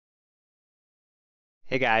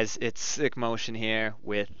Hey guys, it's SickMotion here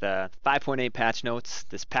with 5.8 patch notes.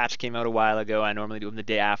 This patch came out a while ago. I normally do them the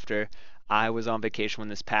day after. I was on vacation when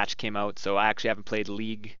this patch came out, so I actually haven't played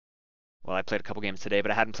League. Well, I played a couple games today,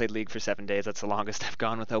 but I hadn't played League for 7 days. That's the longest I've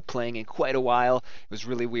gone without playing in quite a while. It was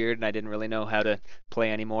really weird, and I didn't really know how to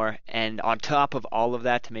play anymore. And on top of all of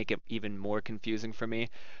that, to make it even more confusing for me,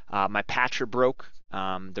 my patcher broke.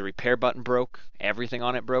 The repair button broke. Everything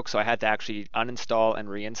on it broke, so I had to actually uninstall and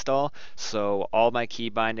reinstall. So all my key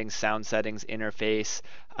bindings, sound settings, interface,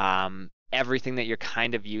 everything that you're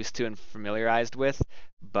kind of used to and familiarized with,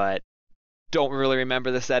 but don't really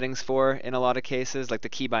remember the settings for in a lot of cases, like the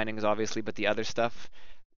key bindings obviously, but the other stuff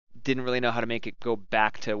didn't really know how to make it go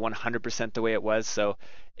back to 100% the way it was, so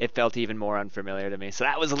it felt even more unfamiliar to me. So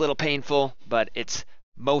that was a little painful, but it's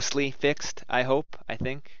mostly fixed, I hope, I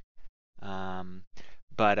think. Um,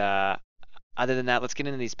 but other than that, let's get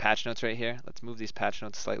into these patch notes right here. Let's move these patch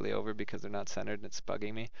notes slightly over because they're not centered and it's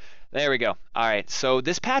bugging me. There we go. All right, so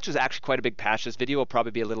this patch is actually quite a big patch. This video will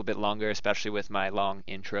probably be a little bit longer, especially with my long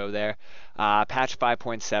intro there. Patch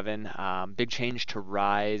 5.7, big change to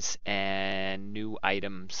Rise and new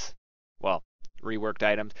items. Well, reworked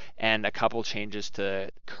items and a couple changes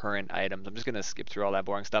to current items. I'm just going to skip through all that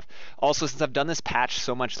boring stuff. Also, since I've done this patch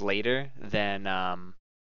so much later than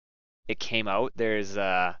it came out, there's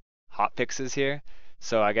hot fixes here.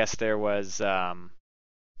 So I guess there was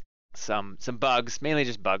some bugs, mainly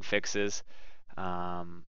just bug fixes.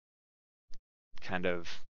 Um, kind of,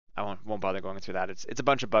 I won't bother going through that. It's a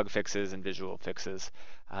bunch of bug fixes and visual fixes.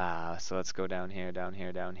 So let's go down here, down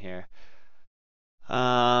here, down here.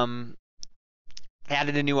 Um,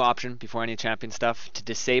 Added a new option before any champion stuff to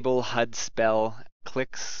disable HUD spell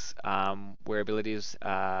clicks, where abilities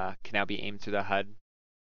can now be aimed through the HUD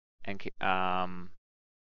and can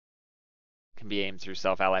be aimed through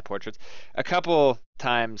self-ally portraits. A couple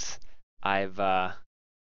times I've had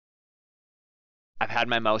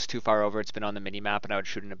my mouse too far over. It's been on the mini map, and I would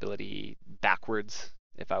shoot an ability backwards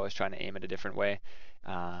if I was trying to aim it a different way.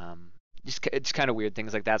 It's kind of weird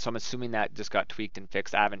things like that. So I'm assuming that just got tweaked and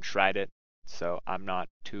fixed. I haven't tried it, so I'm not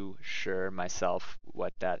too sure myself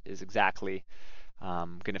what that is exactly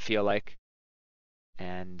going to feel like.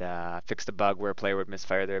 And fixed a bug where a player would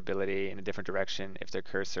misfire their ability in a different direction if their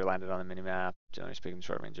cursor landed on the minimap, generally speaking,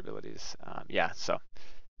 short range abilities. Yeah, so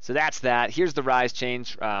that's that. Here's the Rise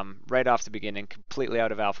change right off the beginning, completely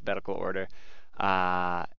out of alphabetical order.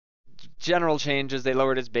 General changes, they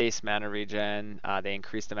lowered his base mana regen, they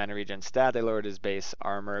increased the mana regen stat, they lowered his base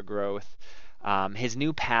armor growth. His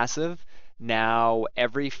new passive, now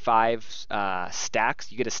every 5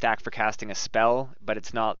 stacks, you get a stack for casting a spell, but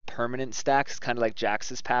it's not permanent stacks. It's kind of like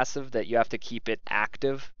Jax's passive that you have to keep it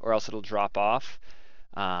active or else it'll drop off.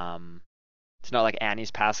 It's not like Annie's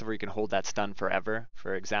passive where you can hold that stun forever,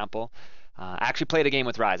 for example. I actually played a game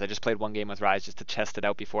with Rise. I just played one game with Rise just to test it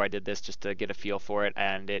out before I did this, just to get a feel for it,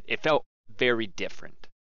 and it felt very different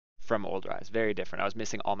from old Rise, very different. I was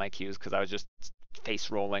missing all my cues because I was just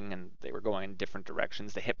face rolling and they were going in different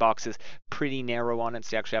directions. The hitbox is pretty narrow on it,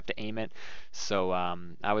 so you actually have to aim it. So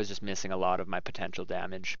I was just missing a lot of my potential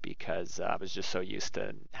damage because I was just so used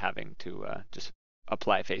to having to just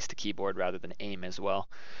apply face to keyboard rather than aim as well.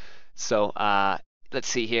 So let's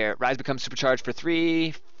see here. Rise becomes supercharged for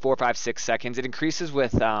 3, 4, 5, 6 seconds. It increases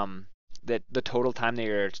with the total time that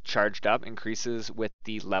you're charged up increases with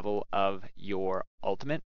the level of your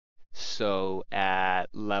ultimate. So at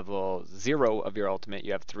level 0 of your ultimate,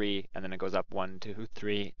 you have 3, and then it goes up 1, 2,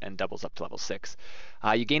 3, and doubles up to level 6.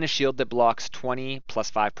 You gain a shield that blocks 20 plus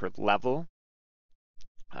 5 per level,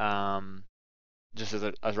 just as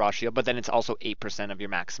a raw shield, but then it's also 8% of your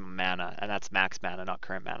maximum mana, and that's max mana, not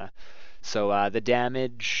current mana. So the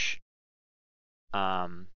damage,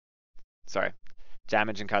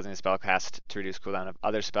 damage and causing a spell cast to reduce cooldown of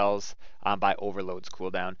other spells by overloads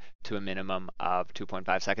cooldown to a minimum of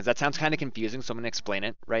 2.5 seconds. That sounds kind of confusing, so I'm going to explain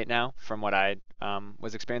it right now from what I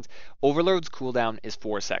was experienced. Overloads cooldown is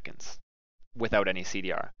 4 seconds without any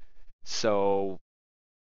CDR. So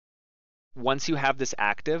once you have this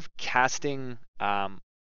active, casting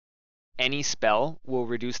any spell will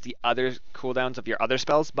reduce the other cooldowns of your other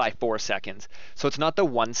spells by 4 seconds. So it's not the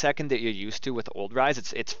 1 second that you're used to with old Rise,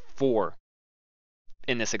 it's 4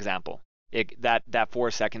 in this example. That 4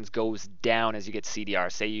 seconds goes down as you get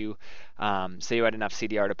CDR. Say you had enough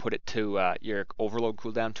CDR to put it to your overload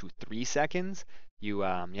cooldown to 3 seconds. You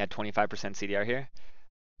had 25% CDR here.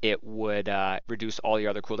 It would reduce all your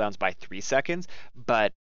other cooldowns by 3 seconds,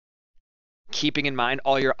 but keeping in mind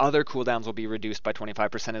all your other cooldowns will be reduced by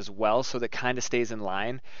 25% as well, so that kind of stays in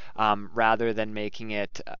line, rather than making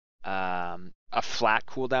it a flat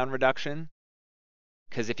cooldown reduction.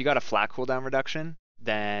 Because if you got a flat cooldown reduction,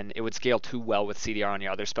 then it would scale too well with CDR on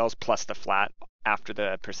your other spells, plus the flat after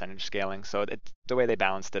the percentage scaling. So it's the way they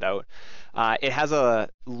balanced it out. It has a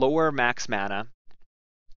lower max mana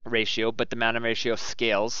ratio, but the mana ratio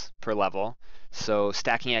scales per level. So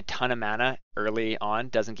stacking a ton of mana early on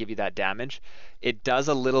doesn't give you that damage. It does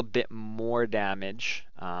a little bit more damage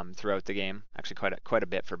throughout the game, actually quite a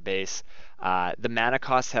bit for base. The mana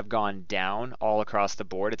costs have gone down all across the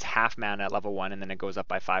board. It's half mana at level 1, and then it goes up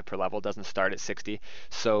by 5 per level. It doesn't start at 60.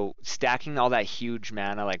 So stacking all that huge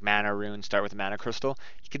mana, like mana rune, start with a mana crystal,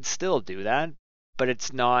 you can still do that, but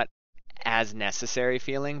it's not as necessary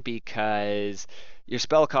feeling because your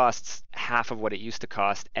spell costs half of what it used to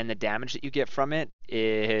cost, and the damage that you get from it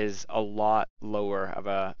is a lot lower of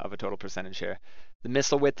a total percentage here. The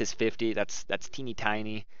missile width is 50. That's teeny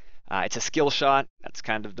tiny. It's a skill shot. That's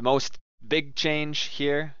kind of the most big change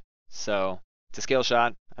here. So it's a skill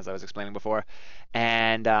shot, as I was explaining before,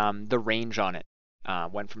 and the range on it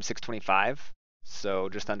went from 625, so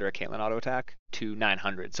just under a Caitlyn auto attack, to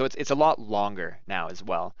 900. So it's a lot longer now as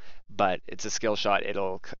well, but it's a skill shot.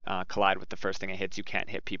 It'll collide with the first thing it hits. You can't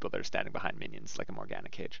hit people that are standing behind minions like a Morgana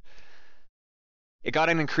cage. It got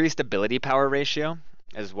an increased ability power ratio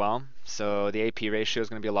as well. So the AP ratio is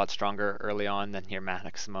going to be a lot stronger early on than your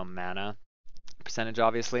maximum mana percentage,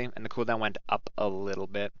 obviously, and the cooldown went up a little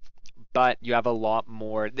bit, but you have a lot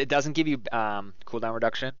more. It doesn't give you cooldown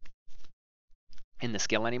reduction in the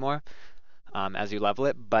skill anymore as you level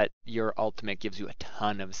it, but your ultimate gives you a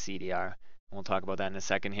ton of CDR. We'll talk about that in a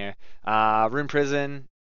second here. Rune Prison,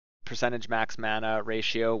 percentage max mana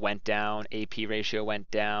ratio went down, AP ratio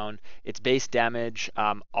went down. Its base damage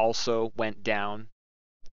also went down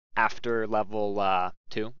after level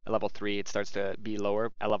 2. At level 3 it starts to be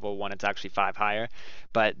lower. At level 1 it's actually 5 higher.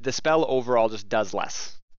 But the spell overall just does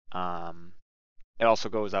less. It also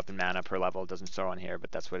goes up in mana per level. It doesn't show on here,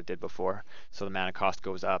 but that's what it did before. So the mana cost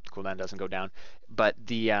goes up, the cooldown doesn't go down. But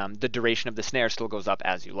the duration of the snare still goes up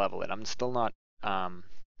as you level it. I'm still not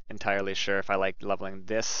entirely sure if I like leveling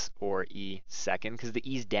this or E second, because the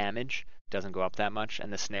E's damage doesn't go up that much,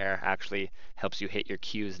 and the snare actually helps you hit your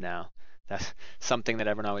Qs now. That's something that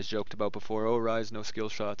everyone always joked about before. Oh, Rise, no skill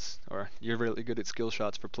shots, or you're really good at skill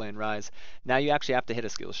shots for playing Rise. Now you actually have to hit a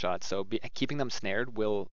skill shot, so keeping them snared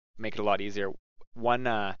will make it a lot easier. One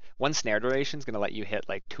snare duration is going to let you hit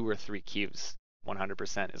like 2 or 3 Qs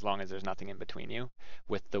 100%, as long as there's nothing in between you,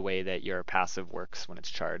 with the way that your passive works when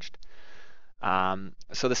it's charged.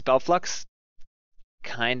 So the spell flux,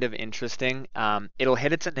 kind of interesting. It'll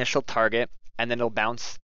hit its initial target, and then it'll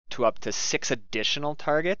bounce to up to 6 additional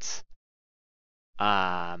targets,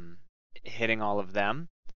 hitting all of them,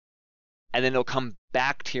 and then it'll come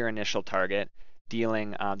back to your initial target,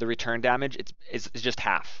 dealing the return damage. It's just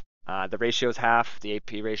half. The ratio is half, the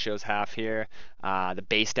AP ratio is half here, the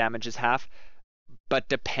base damage is half, but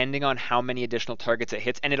depending on how many additional targets it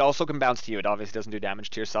hits, and it also can bounce to you, it obviously doesn't do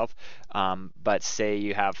damage to yourself, but say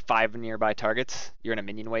you have 5 nearby targets, you're in a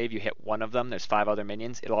minion wave, you hit one of them, there's 5 other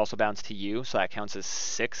minions, it'll also bounce to you, so that counts as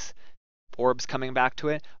 6 orbs coming back to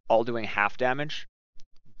it, all doing half damage,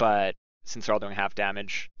 but since they're all doing half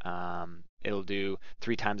damage, it'll do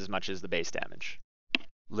 3 times as much as the base damage.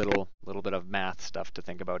 Little bit of math stuff to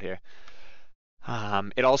think about here.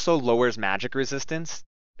 It also lowers magic resistance,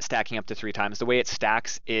 stacking up to 3 times. The way it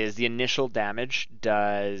stacks is the initial damage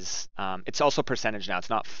does, it's also percentage now, it's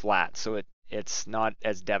not flat, so it's not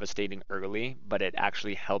as devastating early, but it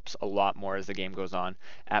actually helps a lot more as the game goes on.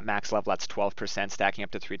 At max level, that's 12%, stacking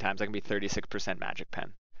up to 3 times, that can be 36% magic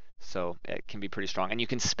pen. So it can be pretty strong, and you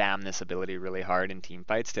can spam this ability really hard in team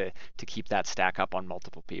fights to keep that stack up on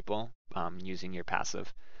multiple people using your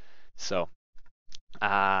passive. So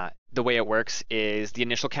the way it works is the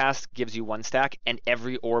initial cast gives you 1 stack, and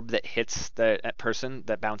every orb that hits that person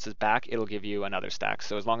that bounces back, it'll give you another stack.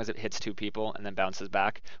 So as long as it hits 2 people and then bounces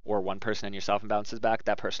back, or 1 person and yourself and bounces back,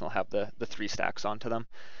 that person will have the 3 stacks onto them.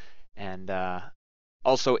 And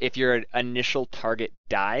also, if your initial target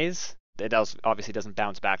dies, it obviously doesn't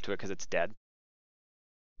bounce back to it because it's dead.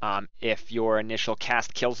 If your initial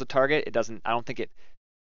cast kills the target, it doesn't.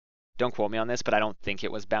 Don't quote me on this, but I don't think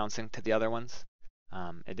it was bouncing to the other ones.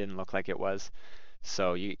 It didn't look like it was.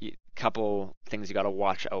 So couple things you got to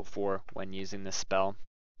watch out for when using this spell.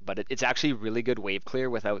 But it's actually really good wave clear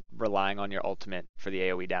without relying on your ultimate for the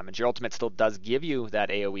AoE damage. Your ultimate still does give you that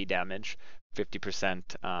AoE damage,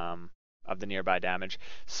 50% of the nearby damage.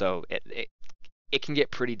 So it can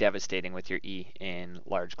get pretty devastating with your E in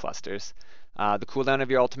large clusters. The cooldown of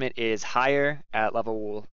your ultimate is higher at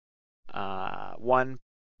level 1,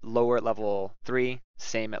 lower at level 3,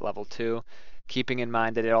 same at level 2. keeping in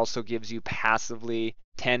mind that it also gives you passively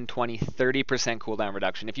 10, 20, 30% cooldown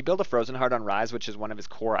reduction. If you build a Frozen Heart on Rise, which is one of his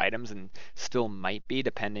core items and still might be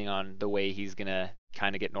depending on the way he's going to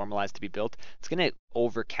kind of get normalized to be built, it's going to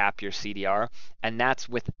overcap your CDR, and that's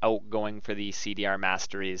without going for the CDR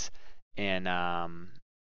masteries in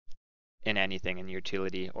anything, in your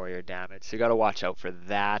utility or your damage. So you got to watch out for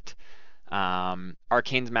that.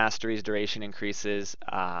 Arcane's Mastery's duration increases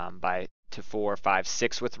by to 4, 5,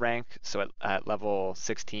 6 with rank. So at level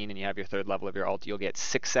 16 and you have your third level of your ult, you'll get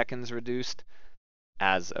 6 seconds reduced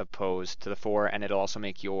as opposed to the 4, and it'll also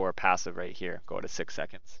make your passive right here go to 6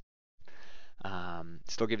 seconds.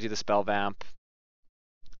 Still gives you the spell vamp,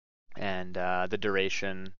 and the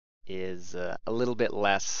duration is a little bit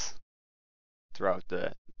less throughout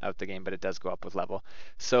the game, but it does go up with level.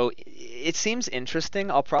 So it seems interesting.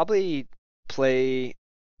 I'll probably play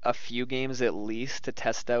a few games at least to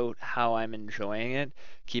test out how I'm enjoying it,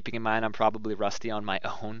 keeping in mind I'm probably rusty on my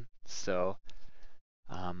own. So,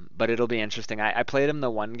 but it'll be interesting. I played him the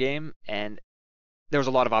one game, and there was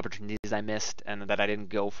a lot of opportunities I missed and that I didn't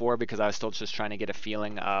go for because I was still just trying to get a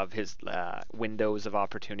feeling of his windows of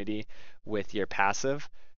opportunity with your passive.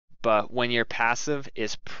 But when your passive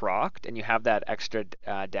is procced and you have that extra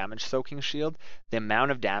damage soaking shield, the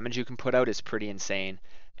amount of damage you can put out is pretty insane.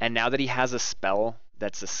 And now that he has a spell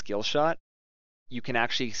that's a skill shot, you can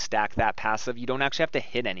actually stack that passive. You don't actually have to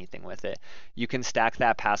hit anything with it. You can stack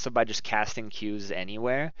that passive by just casting Qs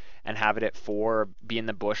anywhere and have it at 4, be in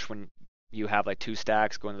the bush when you have like 2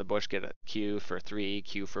 stacks, go into the bush, get a Q for 3,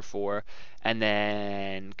 Q for 4, and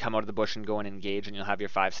then come out of the bush and go and engage, and you'll have your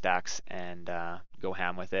 5 stacks and go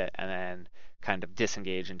ham with it, and then kind of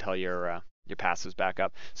disengage until your passive's back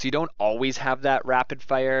up. So you don't always have that rapid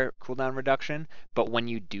fire cooldown reduction, but when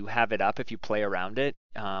you do have it up, if you play around it,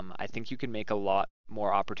 I think you can make a lot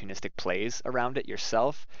more opportunistic plays around it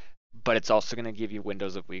yourself, but it's also going to give you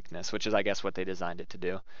windows of weakness, which is, I guess, what they designed it to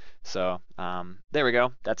do. So there we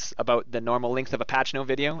go. That's about the normal length of a patch note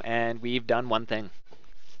video, and we've done one thing.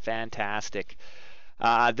 Fantastic.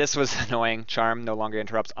 This was annoying. Charm no longer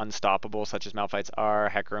interrupts Unstoppable, such as Malphite's are,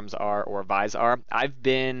 Hecarim's are, or Vi's are. I've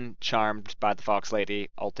been charmed by the Fox Lady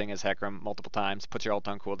ulting as Hecarim multiple times. Puts your ult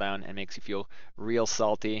on cooldown and makes you feel real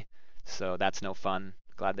salty. So that's no fun.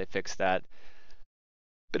 Glad they fixed that.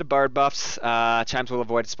 Bit of bard buffs. Chimes will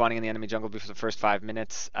avoid spawning in the enemy jungle for the first 5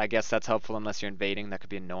 minutes. I guess that's helpful unless you're invading. That could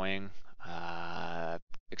be annoying.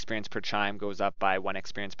 Experience per chime goes up by 1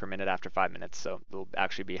 experience per minute after 5 minutes, so it'll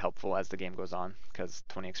actually be helpful as the game goes on, because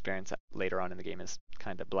 20 experience later on in the game is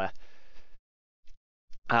kind of bleh.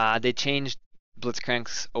 They changed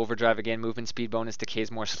Blitzcrank's overdrive again. Movement speed bonus decays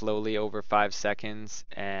more slowly over 5 seconds,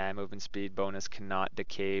 and movement speed bonus cannot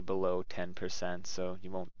decay below 10%, so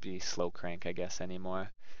you won't be slow crank, I guess, anymore.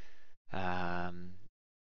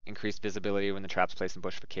 Increased visibility when the trap's placed in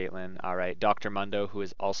bush for Caitlyn. Alright, Dr. Mundo, who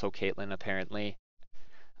is also Caitlyn apparently.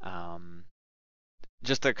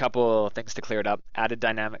 Just a couple things to clear it up. Added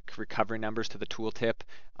dynamic recovery numbers to the tooltip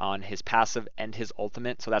on his passive and his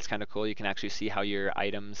ultimate, so that's kind of cool. You can actually see how your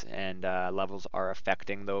items and levels are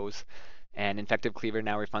affecting those. And Infective Cleaver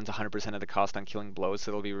now refunds 100% of the cost on killing blows, so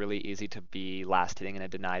it'll be really easy to be last hitting in a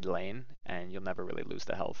denied lane, and you'll never really lose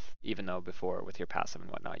the health, even though before with your passive and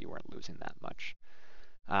whatnot you weren't losing that much.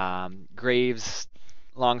 Graves,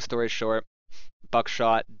 long story short,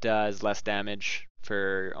 Buckshot does less damage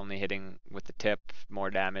for only hitting with the tip,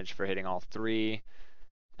 more damage for hitting all 3.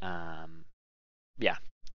 Yeah,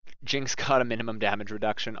 Jinx got a minimum damage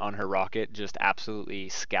reduction on her rocket, just absolutely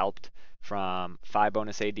scalped from 5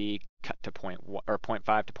 bonus AD cut to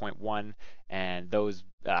 0.5 to 0.1, and those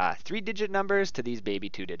 3-digit numbers to these baby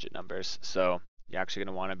 2-digit numbers. So you're actually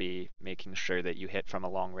going to want to be making sure that you hit from a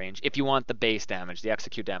long range if you want the base damage. The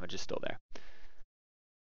execute damage is still there.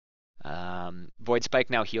 Void Spike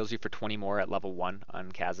now heals you for 20 more at level 1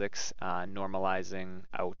 on Kha'Zix, normalizing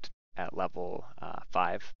out at level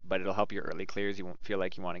 5, but it'll help your early clears. You won't feel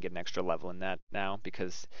like you want to get an extra level in that now,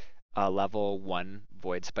 because level 1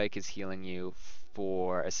 Void Spike is healing you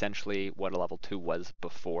for essentially what a level 2 was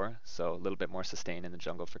before, so a little bit more sustain in the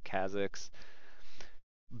jungle for Kha'Zix.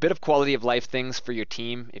 Bit of quality of life things for your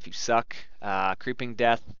team if you suck. Creeping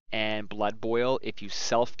Death and Blood Boil, if you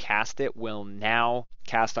self-cast it, will now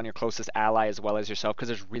cast on your closest ally as well as yourself, because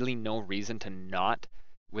there's really no reason to not,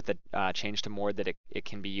 with the change to Mord, that it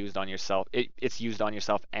can be used on yourself. It's used on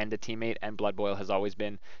yourself and a teammate, and Blood Boil has always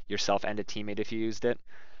been yourself and a teammate if you used it.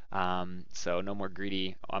 So no more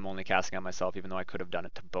greedy, I'm only casting on myself, even though I could have done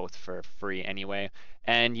it to both for free anyway.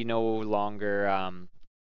 And you no longer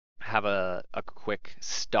have a quick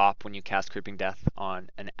stop when you cast Creeping Death on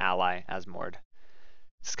an ally as Mord.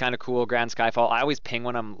 It's kind of cool. Grand Skyfall. I always ping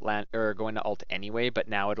when I'm or going to ult anyway, but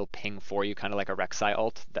now it'll ping for you, kind of like a Rek'Sai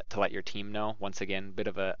ult, to let your team know. Once again, bit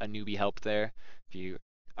of a newbie help there. If you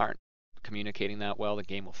aren't communicating that well, the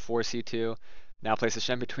game will force you to. Now places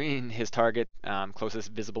Shen between his target,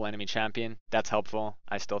 closest visible enemy champion. That's helpful.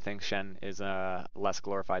 I still think Shen is a less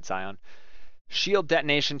glorified Sion. Shield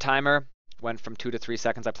detonation timer went from 2 to 3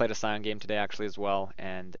 seconds. I played a Sion game today actually as well,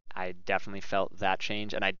 and I definitely felt that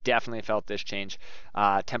change, and I definitely felt this change.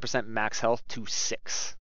 10% max health to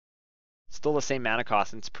 6. Still the same mana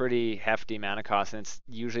cost, and it's pretty hefty mana cost, and it's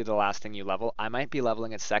usually the last thing you level. I might be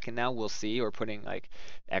leveling it second now, we'll see, or putting like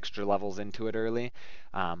extra levels into it early.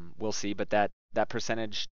 We'll see, but that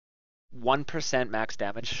percentage, 1% max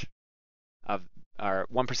damage of, or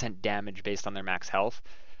 1% damage based on their max health,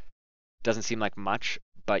 doesn't seem like much,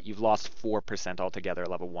 but you've lost 4% altogether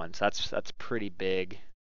at level 1, so that's pretty big.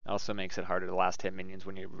 Also makes it harder to last hit minions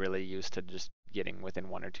when you're really used to just getting within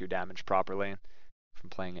 1 or 2 damage properly from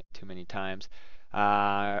playing it too many times.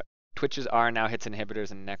 Twitches are now hits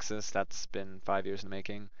inhibitors in Nexus. That's been 5 years in the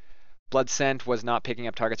making. Blood Scent was not picking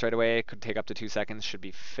up targets right away. Could take up to 2 seconds. Should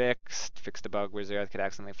be fixed. Fixed a bug where Xerath could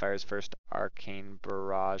accidentally fire his first arcane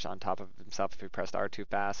barrage on top of himself if he pressed R too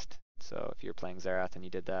fast. So if you're playing Xerath and you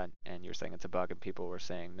did that and you're saying it's a bug and people were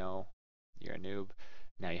saying no, you're a noob.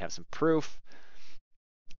 Now you have some proof.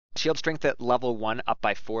 Shield strength at level 1 up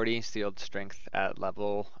by 40. Shield strength at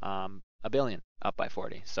level a billion up by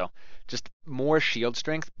 40. So just more shield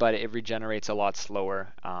strength, but it regenerates a lot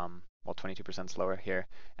slower. Well, 22% slower here,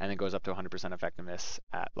 and it goes up to 100% effectiveness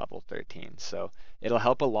at level 13. So it'll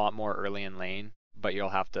help a lot more early in lane, but you'll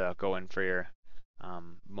have to go in for your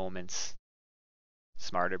moments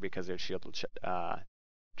smarter because their shield will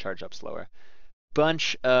charge up slower.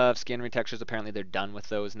 Bunch of skin retextures. Apparently they're done with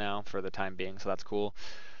those now for the time being, so that's cool.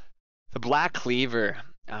 The Black Cleaver,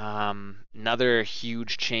 another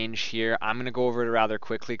huge change here. I'm going to go over it rather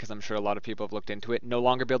quickly because I'm sure a lot of people have looked into it. No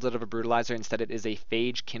longer builds out of a Brutalizer. Instead, it is a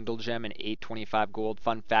Phage Kindle Gem and 825 gold.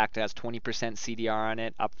 Fun fact, it has 20% CDR on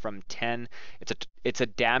it, up from 10. It's a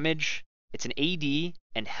damage, it's an AD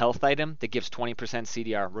and health item that gives 20%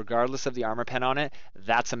 CDR, regardless of the armor pen on it.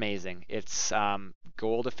 That's amazing. It's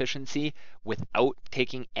gold efficiency without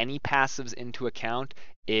taking any passives into account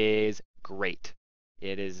is great.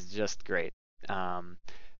 It is just great.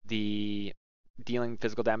 The dealing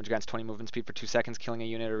physical damage grants 20 movement speed for 2 seconds, killing a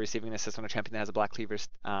unit or receiving an assist on a champion that has a Black Cleaver's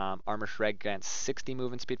armor shred grants 60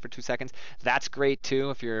 movement speed for 2 seconds. That's great too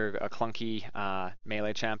if you're a clunky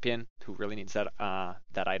melee champion who really needs that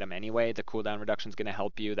item anyway. The cooldown reduction is going to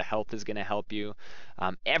help you. The health is going to help you.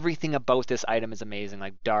 Everything about this item is amazing,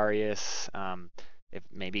 like Darius. If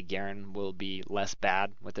maybe Garen will be less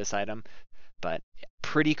bad with this item. But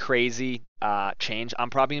pretty crazy change.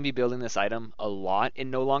 I'm probably going to be building this item a lot. It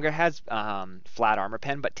no longer has flat armor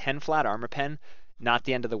pen, but 10 flat armor pen, not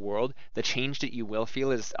the end of the world. The change that you will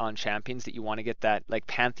feel is on champions that you want to get that, like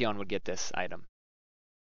Pantheon would get this item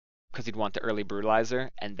because you'd want the early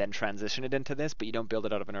Brutalizer and then transition it into this, but you don't build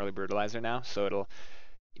it out of an early Brutalizer now, so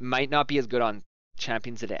it might not be as good on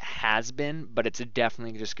champions that it has been, but it's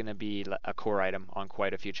definitely just going to be a core item on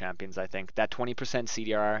quite a few champions, I think. That 20%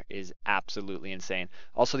 CDR is absolutely insane.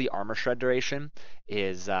 Also, the armor shred duration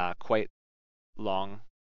is quite long.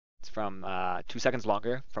 It's from 2 seconds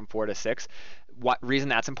longer, from 4 to 6. What reason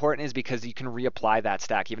that's important is because you can reapply that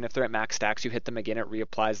stack. Even if they're at max stacks, you hit them again, it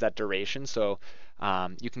reapplies that duration. So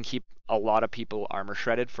you can keep a lot of people armor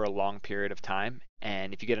shredded for a long period of time.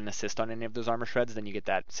 And if you get an assist on any of those armor shreds, then you get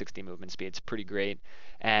that 60 movement speed. It's pretty great.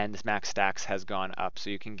 And this max stacks has gone up.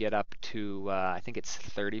 So you can get up to, I think it's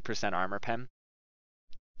 30% armor pen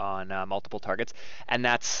on multiple targets. And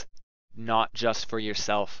that's not just for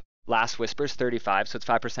yourself. Last Whisper's 35, so it's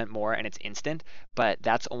 5% more and it's instant, but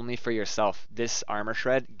that's only for yourself. This armor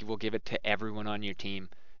shred will give it to everyone on your team.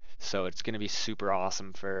 So it's going to be super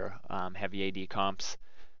awesome for heavy AD comps.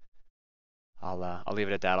 I'll leave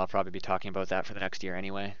it at that. I'll probably be talking about that for the next year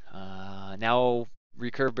anyway. Now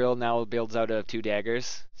recurve build now builds out of 2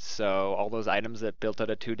 daggers. So all those items that built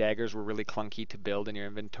out of 2 daggers were really clunky to build in your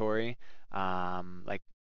inventory. Like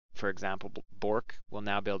for example, Bork will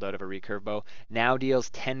now build out of a recurve bow. Now deals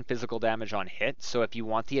 10 physical damage on hit. So if you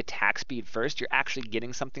want the attack speed first, you're actually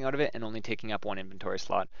getting something out of it and only taking up 1 inventory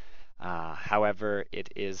slot. However, it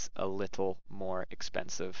is a little more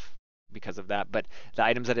expensive because of that. But the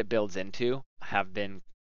items that it builds into have been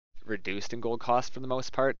reduced in gold cost for the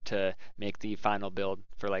most part to make the final build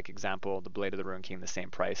for, like example, the Blade of the Ruin King the same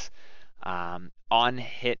price. On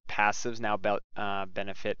hit passives now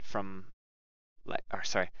benefit from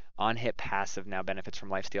on hit passive now benefits from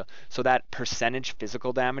lifesteal. So that percentage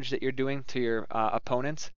physical damage that you're doing to your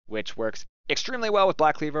opponents, which works extremely well with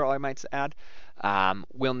Black Cleaver, I might add,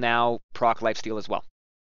 will now proc Lifesteal as well.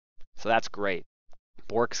 So that's great.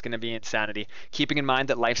 Bork's going to be insanity. Keeping in mind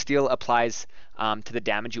that Lifesteal applies to the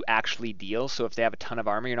damage you actually deal. So if they have a ton of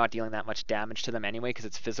armor, you're not dealing that much damage to them anyway because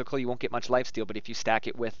it's physical. You won't get much Lifesteal. But if you stack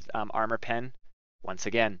it with Armor Pen, once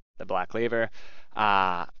again, the Black Cleaver,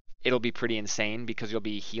 it'll be pretty insane because you'll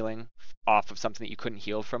be healing off of something that you couldn't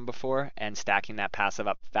heal from before and stacking that passive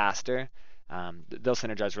up faster. They'll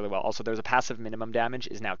synergize really well. Also, there's a passive minimum damage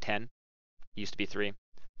is now 10. It used to be 3.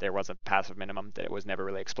 There was a passive minimum that it was never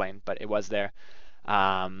really explained, but it was there.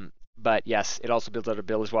 But yes, it also builds out a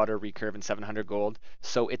Bilgewater, Recurve, and 700 gold.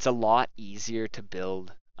 So it's a lot easier to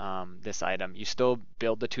build this item. You still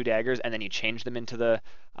build the 2 daggers, and then you change them into the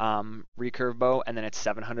Recurve bow, and then it's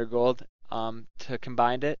 700 gold to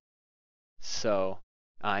combine it. So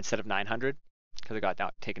instead of 900, because it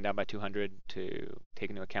got taken down by 200 to take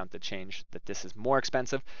into account the change that this is more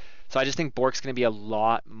expensive. So I just think Bork's going to be a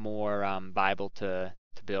lot more viable to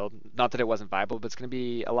build. Not that it wasn't viable, but it's going to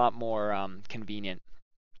be a lot more convenient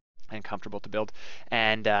and comfortable to build.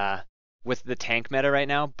 And with the tank meta right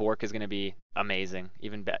now, Bork is going to be amazing,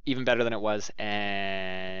 even better than it was,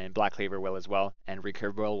 and Black Cleaver will as well. And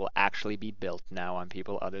Recurve Bow will actually be built now on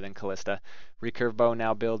people other than Callista. Recurve Bow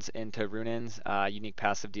now builds into Runaan's unique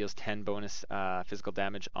passive, deals 10 bonus physical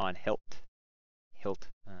damage on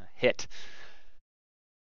hit.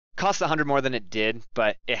 Costs 100 more than it did,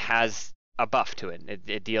 but it has a buff to it.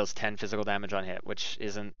 It deals 10 physical damage on hit, which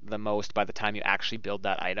isn't the most by the time you actually build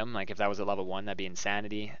that item. Like if that was at level 1, that'd be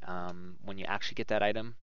insanity. When you actually get that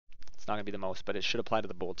item, it's not going to be the most, but it should apply to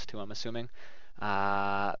the bolts too, I'm assuming.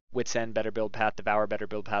 Wits End, better build path. Devour, better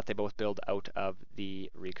build path. They both build out of the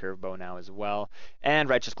Recurve Bow now as well. And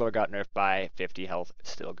Righteous Glory got nerfed by 50 health.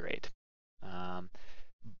 Still great.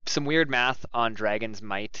 Some weird math on Dragon's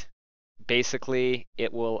Might. Basically,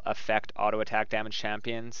 it will affect auto attack damage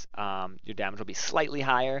champions. Your damage will be slightly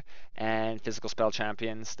higher, and physical spell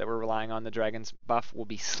champions that were relying on the Dragon's buff will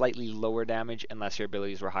be slightly lower damage unless your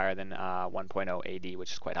abilities were higher than 1.0 AD,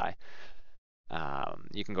 which is quite high.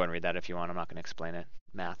 You can go and read that if you want. I'm not going to explain it.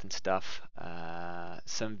 Math and stuff.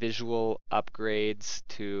 Some visual upgrades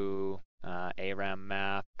to ARAM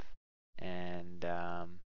map, and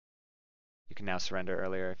you can now surrender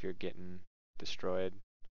earlier if you're getting destroyed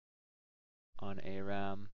on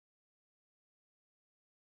ARAM.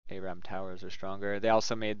 ARAM towers are stronger. They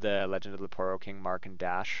also made the Legend of the Poro King Mark and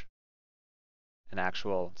Dash an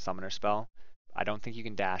actual summoner spell. I don't think you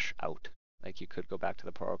can dash out. Like you could go back to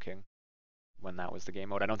the Poro King when that was the game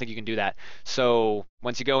mode. I don't think you can do that. So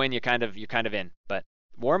once you go in, you're kind of in. But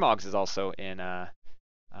Warmogs is also in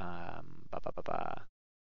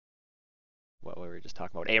what were we just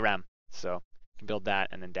talking about? ARAM. So you can build that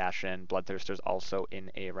and then dash in. Bloodthirster's also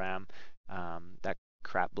in ARAM. That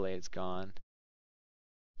crap blade's gone.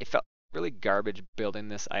 It felt really garbage building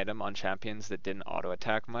this item on champions that didn't auto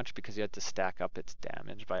attack much because you had to stack up its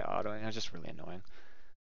damage by autoing. It was just really annoying.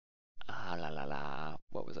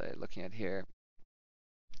 What was I looking at here?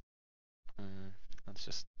 Let's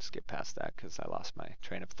just skip past that because I lost my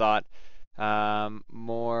train of thought.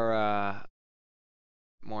 More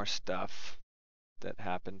stuff that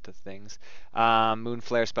happened to things.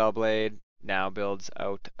 Moonflare Spellblade now builds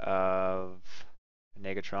out of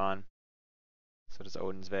Negatron. So does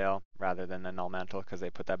Odin's Veil rather than the Null Mantle because they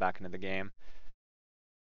put that back into the game.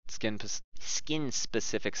 Skin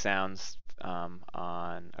specific sounds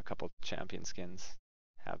on a couple champion skins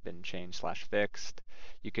have been changed / fixed.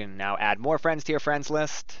 You can now add more friends to your friends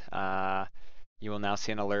list. You will now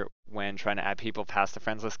see an alert when trying to add people past the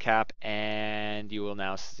friends list cap, and you will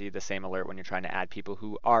now see the same alert when you're trying to add people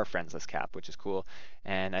who are friends list cap, which is cool.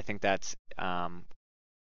 And I think that's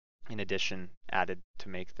in addition added to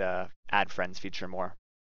make the add friends feature more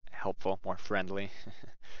helpful, more friendly.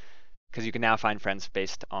 Because you can now find friends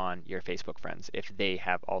based on your Facebook friends if they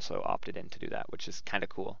have also opted in to do that, which is kind of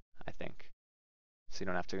cool, I think. So you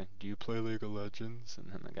don't have to, do you play League of Legends?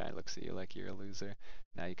 And then the guy looks at you like you're a loser.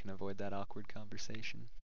 Now you can avoid that awkward conversation.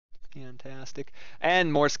 Fantastic.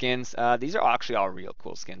 And more skins. These are actually all real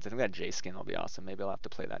cool skins. I think that J skin will be awesome. Maybe I'll have to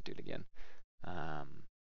play that dude again.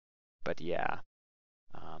 But yeah.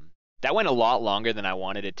 That went a lot longer than I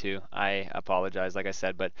wanted it to. I apologize, like I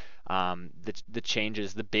said, but the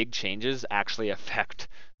changes, the big changes, actually affect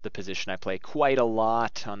the position I play quite a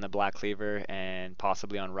lot on the Black Cleaver and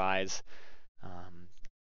possibly on Rise.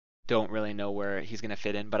 Don't really know where he's going to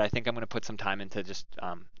fit in, but I think I'm going to put some time into just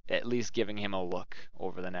at least giving him a look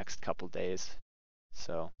over the next couple days.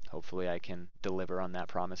 So hopefully I can deliver on that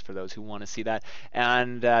promise for those who want to see that.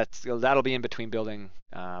 And that'll be in between building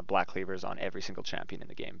Black Cleavers on every single champion in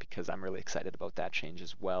the game because I'm really excited about that change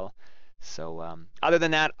as well. So other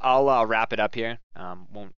than that, I'll wrap it up here.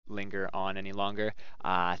 Won't linger on any longer.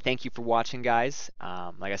 Thank you for watching, guys.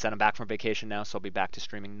 Like I said, I'm back from vacation now, so I'll be back to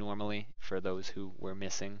streaming normally for those who were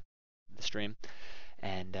missing the stream.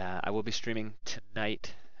 And I will be streaming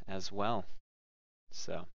tonight as well.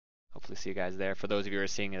 So hopefully see you guys there. For those of you who are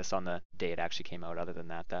seeing this on the day it actually came out, other than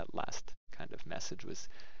that, that last kind of message was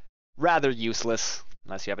rather useless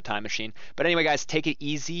unless you have a time machine. But anyway, guys, take it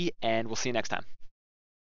easy, and we'll see you next time.